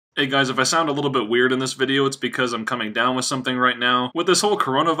Hey guys, if I sound a little bit weird in this video, it's because I'm coming down with something right now. With this whole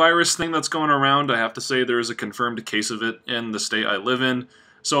coronavirus thing that's going around, I have to say there is a confirmed case of it in the state I live in.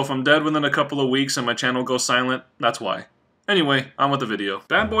 So if I'm dead within a couple of weeks and my channel goes silent, that's why. Anyway, on with the video.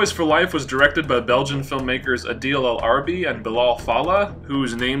 Bad Boys for Life was directed by Belgian filmmakers Adil Arbi and Bilall Fallah,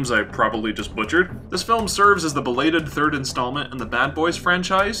 whose names I probably just butchered. This film serves as the belated third installment in the Bad Boys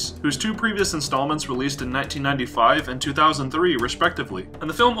franchise, whose two previous installments released in 1995 and 2003 respectively. And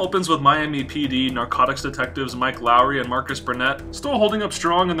the film opens with Miami PD narcotics detectives Mike Lowry and Marcus Burnett still holding up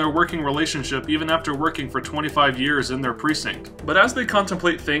strong in their working relationship even after working for 25 years in their precinct. But as they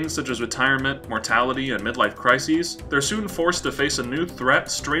contemplate things such as retirement, mortality, and midlife crises, they're soon forced to face a new threat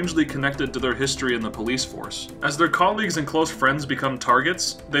strangely connected to their history in the police force. As their colleagues and close friends become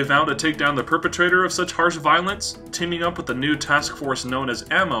targets, they vow to take down the perpetrator of such harsh violence, teaming up with the new task force known as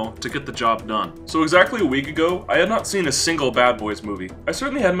Ammo to get the job done. So exactly a week ago, I had not seen a single Bad Boys movie. I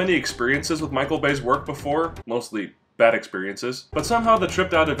certainly had many experiences with Michael Bay's work before, mostly bad experiences, but somehow the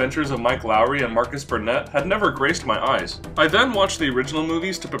tripped-out adventures of Mike Lowry and Marcus Burnett had never graced my eyes. I then watched the original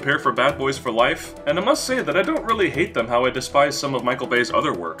movies to prepare for Bad Boys for Life, and I must say that I don't really hate them how I despise some of Michael Bay's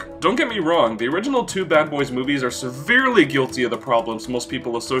other work. Don't get me wrong, the original two Bad Boys movies are severely guilty of the problems most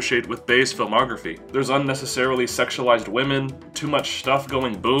people associate with Bay's filmography. There's unnecessarily sexualized women, too much stuff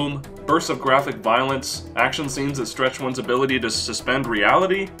going boom, bursts of graphic violence, action scenes that stretch one's ability to suspend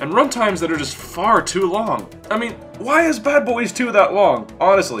reality, and runtimes that are just far too long. I mean, why is Bad Boys 2 that long?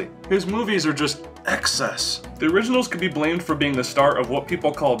 Honestly, his movies are just excess. The originals could be blamed for being the start of what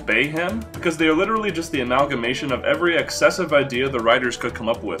people call Bayhem, because they are literally just the amalgamation of every excessive idea the writers could come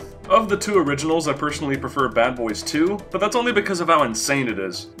up with. Of the two originals, I personally prefer Bad Boys 2, but that's only because of how insane it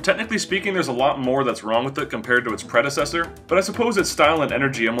is. Technically speaking, there's a lot more that's wrong with it compared to its predecessor, but I suppose its style and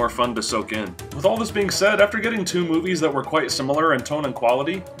energy are more fun to soak in. With all this being said, after getting two movies that were quite similar in tone and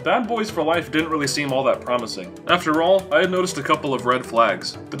quality, Bad Boys for Life didn't really seem all that promising. After all, I had noticed a couple of red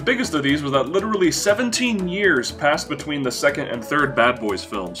flags. The biggest of these was that literally 17 years passed between the second and third Bad Boys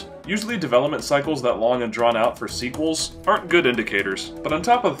films. Usually development cycles that long and drawn out for sequels aren't good indicators. But on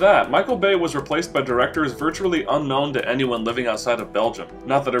top of that, Michael Bay was replaced by directors virtually unknown to anyone living outside of Belgium.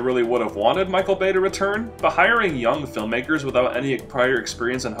 Not that I really would have wanted Michael Bay to return, but hiring young filmmakers without any prior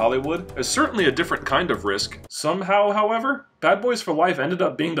experience in Hollywood is certainly a different kind of risk. Somehow, however, Bad Boys for Life ended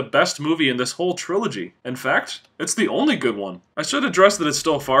up being the best movie in this whole trilogy. In fact, it's the only good one. I should address that it's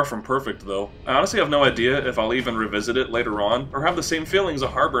still far from perfect though. I honestly have no idea if I'll even revisit it later on, or have the same feelings I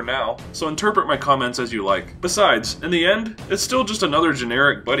harbor now, so interpret my comments as you like. Besides, in the end, it's still just another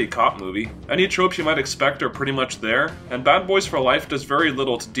generic buddy cop movie. Any tropes you might expect are pretty much there, and Bad Boys for Life does very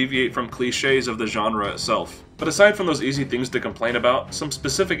little to deviate from cliches of the genre itself. But aside from those easy things to complain about, some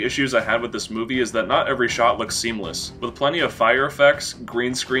specific issues I had with this movie is that not every shot looks seamless, with plenty of fire effects,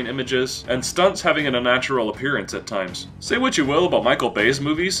 green screen images, and stunts having an unnatural appearance at times. Say what you will about Michael Bay's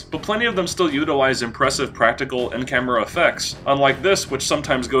movies, but plenty of them still utilize impressive practical in-camera effects, unlike this, which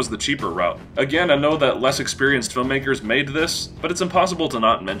sometimes goes the cheaper route. Again, I know that less experienced filmmakers made this, but it's impossible to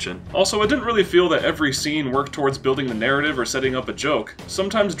not mention. Also, I didn't really feel that every scene worked towards building the narrative or setting up a joke,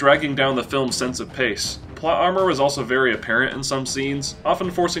 sometimes dragging down the film's sense of pace. Plot armor was also very apparent in some scenes,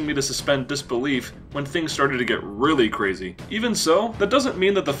 often forcing me to suspend disbelief when things started to get really crazy. Even so, that doesn't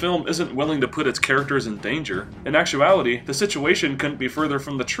mean that the film isn't willing to put its characters in danger. In actuality, the situation couldn't be further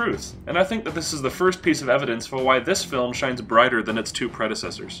from the truth, and I think that this is the first piece of evidence for why this film shines brighter than its two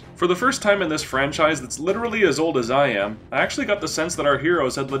predecessors. For the first time in this franchise that's literally as old as I am, I actually got the sense that our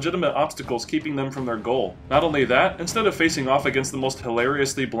heroes had legitimate obstacles keeping them from their goal. Not only that, instead of facing off against the most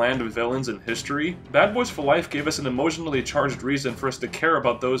hilariously bland villains in history, Bad Boys for Life gave us an emotionally charged reason for us to care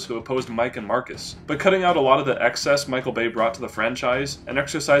about those who opposed Mike and Marcus. By cutting out a lot of the excess Michael Bay brought to the franchise, and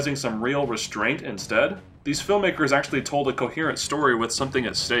exercising some real restraint instead, these filmmakers actually told a coherent story with something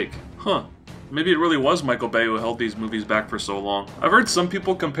at stake. Huh. Maybe it really was Michael Bay who held these movies back for so long. I've heard some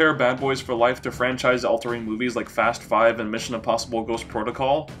people compare Bad Boys for Life to franchise-altering movies like Fast 5 and Mission Impossible Ghost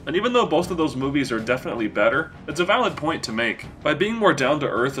Protocol, and even though both of those movies are definitely better, it's a valid point to make. By being more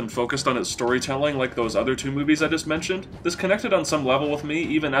down-to-earth and focused on its storytelling like those other two movies I just mentioned, this connected on some level with me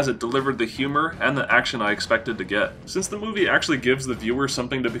even as it delivered the humor and the action I expected to get. Since the movie actually gives the viewer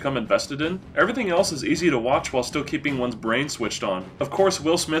something to become invested in, everything else is easy to watch while still keeping one's brain switched on. Of course,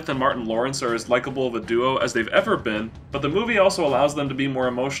 Will Smith and Martin Lawrence are as likable of a duo as they've ever been, but the movie also allows them to be more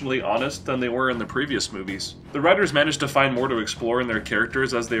emotionally honest than they were in the previous movies. The writers managed to find more to explore in their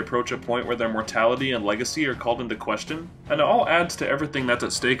characters as they approach a point where their mortality and legacy are called into question, and it all adds to everything that's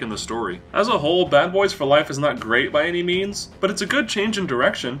at stake in the story. As a whole, Bad Boys for Life is not great by any means, but it's a good change in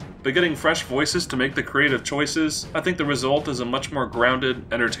direction. By getting fresh voices to make the creative choices, I think the result is a much more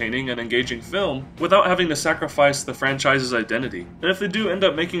grounded, entertaining, and engaging film without having to sacrifice the franchise's identity. And if they do end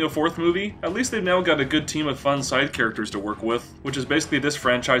up making a fourth movie, at least they've now got a good team of fun side characters to work with, which is basically this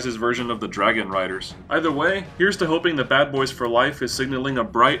franchise's version of the Dragon Riders. Either way, here's to hoping that Bad Boys for Life is signaling a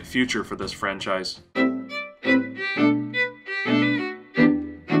bright future for this franchise.